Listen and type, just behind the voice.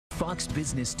Fox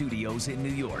Business Studios in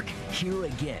New York, here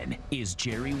again is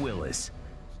Gerri Willis.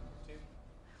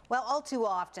 Well, all too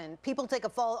often, people take a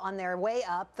fall on their way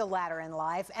up the ladder in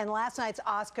life, and last night's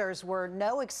Oscars were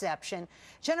no exception.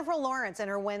 Jennifer Lawrence and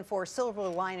her win for Silver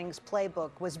Linings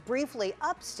Playbook was briefly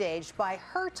upstaged by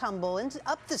her tumble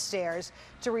up the stairs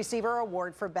to receive her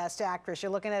award for Best Actress.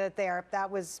 You're looking at it there. That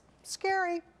was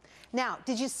scary. Now,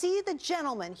 did you see the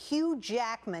gentleman, Hugh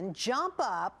Jackman, jump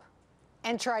up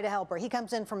and try to help her? He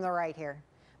comes in from the right here.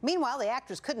 Meanwhile, the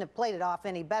actress couldn't have played it off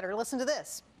any better. Listen to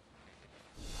this.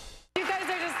 You guys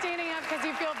are just standing up because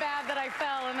you feel bad that I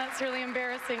fell, and that's really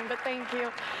embarrassing, but thank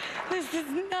you. This is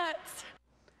nuts.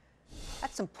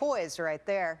 That's some poise right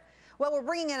there. Well, we're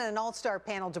bringing in an all-star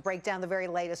panel to break down the very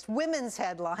latest women's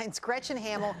headlines. Gretchen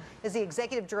Hamel is the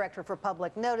executive director for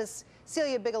Public Notice.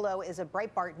 Celia Bigelow is a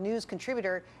Breitbart News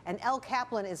contributor, and Elle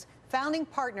Kaplan is founding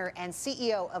partner and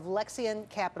CEO of Lexion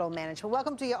Capital Management.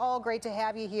 Welcome to you all. Great to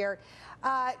have you here.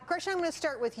 Gretchen, I'm going to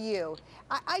start with you.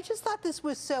 I just thought this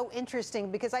was so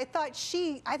interesting because I think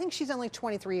she's only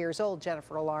 23 years old,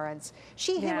 Jennifer Lawrence.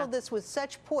 She handled this with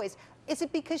such poise. Is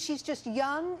it because she's just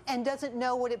young and doesn't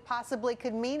know what it possibly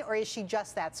could mean, or is she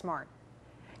just that smart?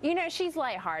 You know, she's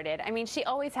lighthearted. I mean, she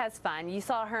always has fun. You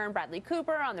saw her and Bradley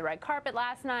Cooper on the red carpet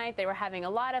last night. They were having a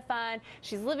lot of fun.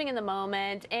 She's living in the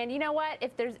moment. And you know what?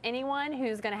 If there's anyone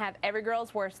who's going to have every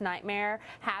girl's worst nightmare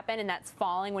happen, and that's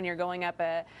falling when you're going up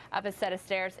a set of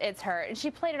stairs, it's her. And she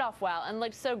played it off well and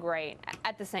looked so great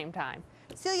at the same time.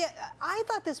 Celia, I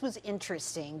thought this was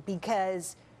interesting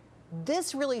because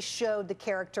this really showed the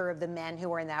character of the men who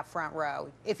were in that front row.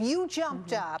 If you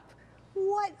jumped up,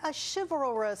 what a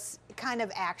chivalrous kind of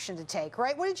action to take,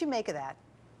 right? What did you make of that?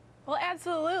 Well,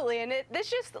 absolutely, and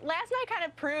last night kind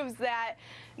of proves that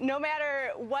no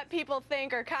matter what people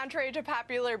think, or contrary to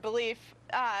popular belief,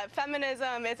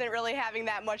 feminism isn't really having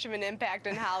that much of an impact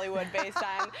in Hollywood based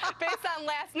on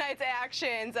last night's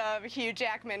actions of Hugh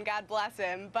Jackman. God bless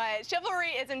him. But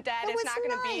chivalry isn't dead. It's not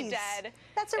going to be dead.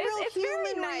 That's a real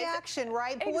human reaction,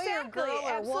 right? Boy or girl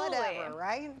or whatever,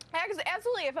 right?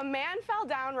 Absolutely. If a man fell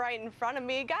down right in front of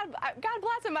me, God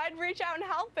bless him, I'd reach out and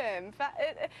help him.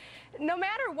 No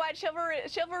matter what,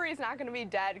 chivalry is not going to be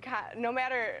dead. No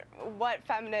matter what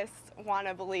feminists want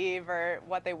to believe or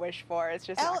what they wish for, it's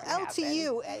just not going to happen. Elle, to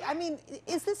you, I mean,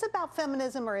 is this about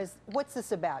feminism, or what's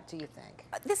this about, do you think?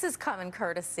 This is common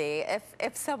courtesy.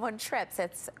 If someone trips,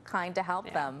 it's kind to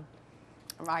help them.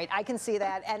 Right, I can see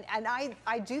that, and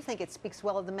I do think it speaks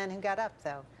well of the men who got up,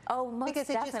 though. Oh, most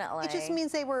definitely. It just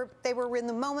means they were in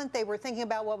the moment, they were thinking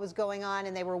about what was going on,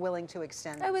 and they were willing to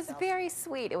extend themselves. It was very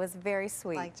sweet. It was very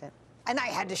sweet. Liked it. And I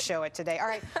had to show it today. All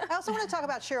right. I also want to talk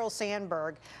about Sheryl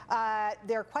Sandberg.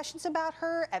 There are questions about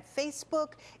her at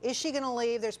Facebook. Is she going to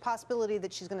leave? There's possibility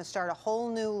that she's going to start a whole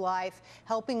new life,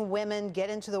 helping women get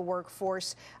into the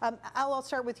workforce. I'll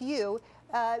start with you.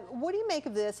 What do you make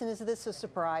of this, and is this a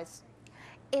surprise?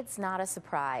 It's not a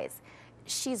surprise.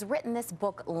 She's written this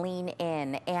book, Lean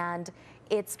In, and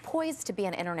it's poised to be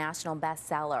an international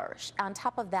bestseller. On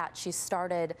top of that, she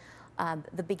started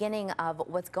the beginning of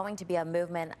what's going to be a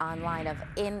movement online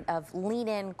of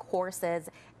lean-in courses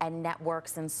and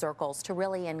networks and circles to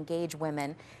really engage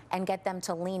women and get them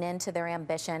to lean into their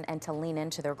ambition and to lean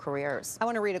into their careers. I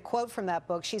want to read a quote from that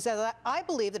book. She says, "I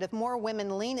believe that if more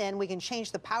women lean in, we can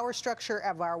change the power structure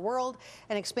of our world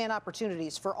and expand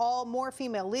opportunities for all. More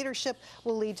female leadership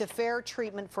will lead to fair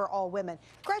treatment for all women."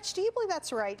 Gretchen, do you believe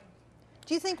that's right?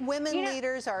 Do you think women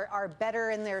leaders are better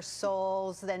in their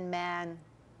souls than men?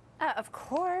 Of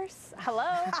course. Hello.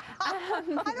 I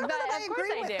don't know if I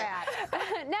agree with that.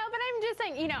 No, but I'm just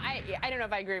saying, you know, I don't know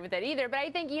if I agree with it either, but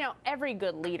I think, you know, every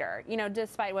good leader, you know,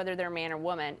 despite whether they're man or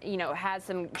woman, you know, has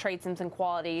some traits and some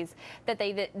qualities that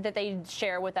they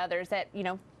share with others that, you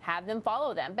know, have them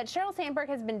follow them. But Sheryl Sandberg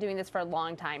has been doing this for a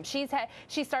long time. She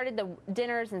started the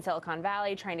dinners in Silicon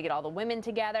Valley, trying to get all the women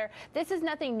together. This is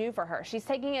nothing new for her. She's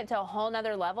taking it to a whole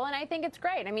nother level, and I think it's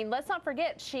great. I mean, let's not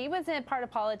forget, she was in part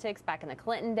of politics back in the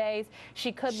Clinton days.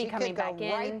 She could be coming back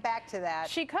in. Right back to that.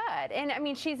 She could. And I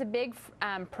mean, she's a big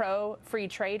pro-free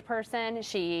trade person.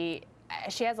 She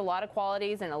has a lot of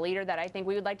qualities and a leader that I think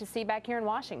we would like to see back here in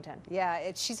Washington.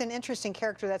 Yeah, she's an interesting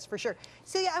character, that's for sure.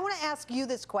 Celia, I want to ask you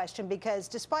this question because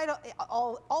despite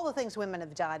all the things women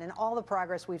have done and all the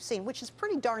progress we've seen, which is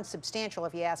pretty darn substantial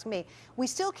if you ask me, we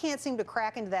still can't seem to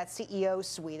crack into that CEO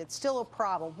suite. It's still a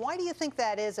problem. Why do you think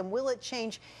that is, and will it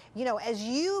change, you know, as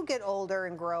you get older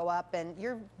and grow up? And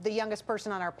you're the youngest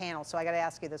person on our panel, so I got to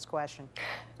ask you this question.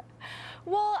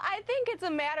 Well, I think it's a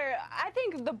matter, I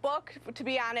think the book, to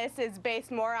be honest, is based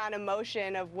more on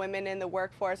emotion of women in the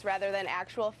workforce rather than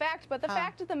actual fact. But the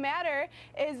fact of the matter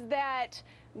is that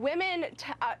women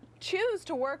choose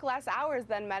to work less hours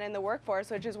than men in the workforce,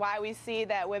 which is why we see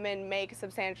that women make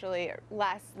substantially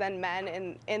less than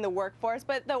men in the workforce.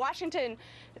 But the Wall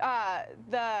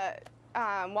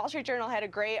Street Journal had a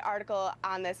great article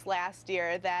on this last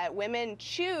year, that women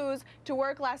choose to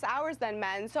work less hours than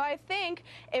men. So I think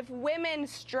if women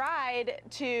stride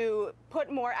to put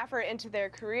more effort into their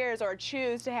careers or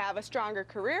choose to have a stronger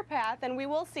career path, then we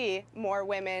will see more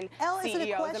women Elle, CEOs is it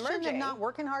a question emerging. of not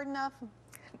working hard enough?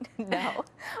 No,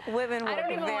 women work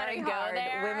don't even very wanna go hard.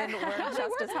 there. Women work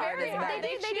just as hard as men.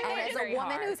 They do And as very a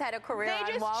woman hard. who's had a career They on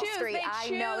just Wall choose. Street, They I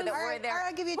know choose. that All we're right, there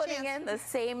I'll give you a putting chance. in the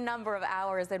same number of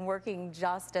hours and working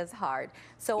just as hard.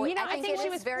 So You know, I think she it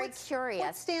was was very What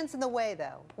curious. stands in the way,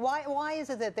 though? Why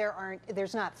is it that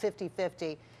there's not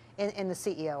 50-50 in the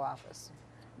CEO office?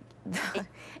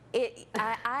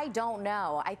 I don't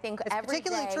know. I think It's every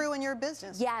particularly day- true in your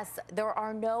business. Yes, there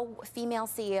are no female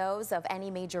CEOs of any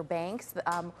major banks.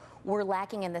 We're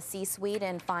lacking in the C-suite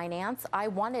in finance. I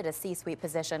wanted a C-suite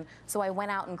position, so I went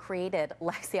out and created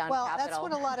Lexion Well, Capital. that's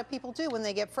what a lot of people do when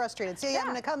they get frustrated. Celia, I'm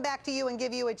going to come back to you and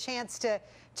give you a chance to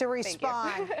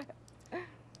respond.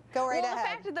 Go right Well, ahead. the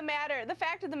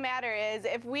fact of the matter is,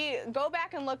 if we go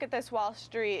back and look at this Wall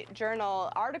Street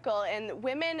Journal article, and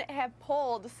women have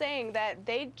polled saying that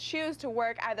they choose to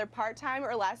work either part-time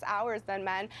or less hours than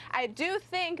men, I do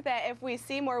think that if we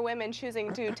see more women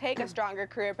choosing to take a stronger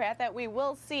career path, that we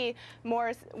will see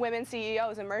more women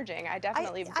CEOs emerging. I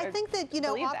definitely I think that,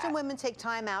 believe often that. women take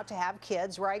time out to have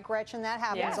kids, right, Gretchen? That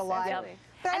happens Yes, a lot. absolutely.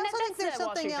 But I And also think that's there's the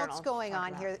Wall something Street else Journal going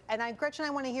on talking here. And Gretchen, I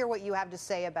want to hear what you have to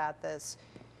say about this.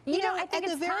 You know, I at think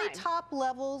the it's very time. top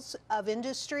levels of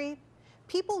industry,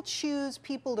 people choose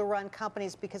people to run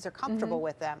companies because they're comfortable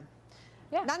with them.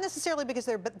 Yeah. Not necessarily because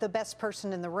they're the best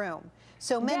person in the room.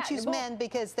 So men Yeah, choose well- men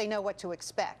because they know what to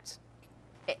expect.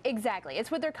 Exactly.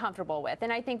 It's what they're comfortable with.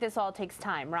 And I think this all takes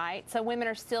time, right? So women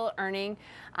are still earning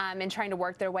and trying to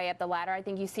work their way up the ladder. I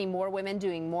think you see more women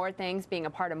doing more things, being a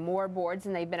part of more boards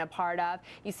than they've been a part of.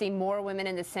 You see more women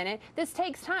in the Senate. This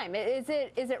takes time. Is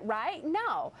it right?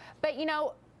 No. But,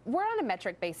 we're on a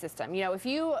metric-based system. If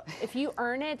you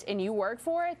earn it and you work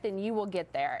for it, then you will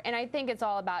get there. And I think it's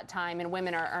all about time, and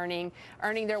women are earning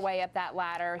their way up that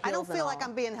ladder. I don't heels and feel like all.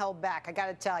 I'm being held back. I got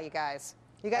to tell you guys.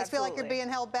 You guys feel like you're Absolutely. being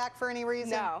held back for any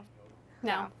reason? No.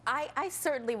 No. I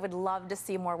certainly would love to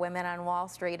see more women on Wall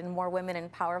Street and more women in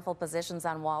powerful positions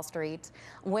on Wall Street.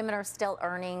 Women are still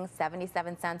earning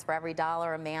 77 cents for every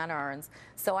dollar a man earns.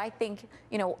 So I think,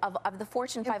 of the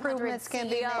Fortune 500 Improvements can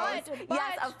be CEOs, made.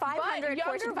 yes, of 500 younger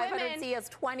Fortune 500 women- CEOs,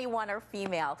 21 are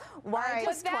female. Why right.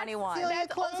 just But that's- 21? Celia,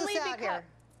 That's close us only out here.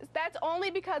 That's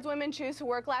only because women choose to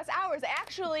work less hours.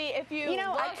 Actually, if you You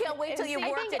know, look I can't wait till you and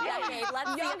see- worked a decade. Let's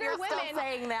see if Younger you're still women-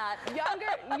 saying that. Younger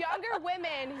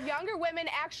women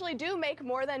actually do make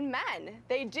more than men.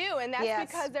 They do, and that's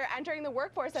Yes. because they're entering the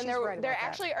workforce and She's right about they're that.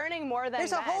 actually earning more than There's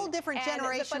men. a whole different And but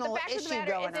the generational fact of the issue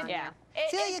matter going is on it- here.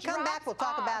 it Celia, come back. drops We'll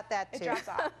talk off. about that, too. It drops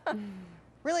off.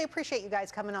 Really appreciate you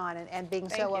guys coming on and being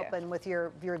Thank so you. open with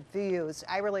your views.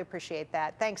 I really appreciate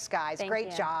that. Thanks, guys. Thank Great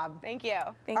you. job. Thank you.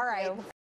 Thank All right. you.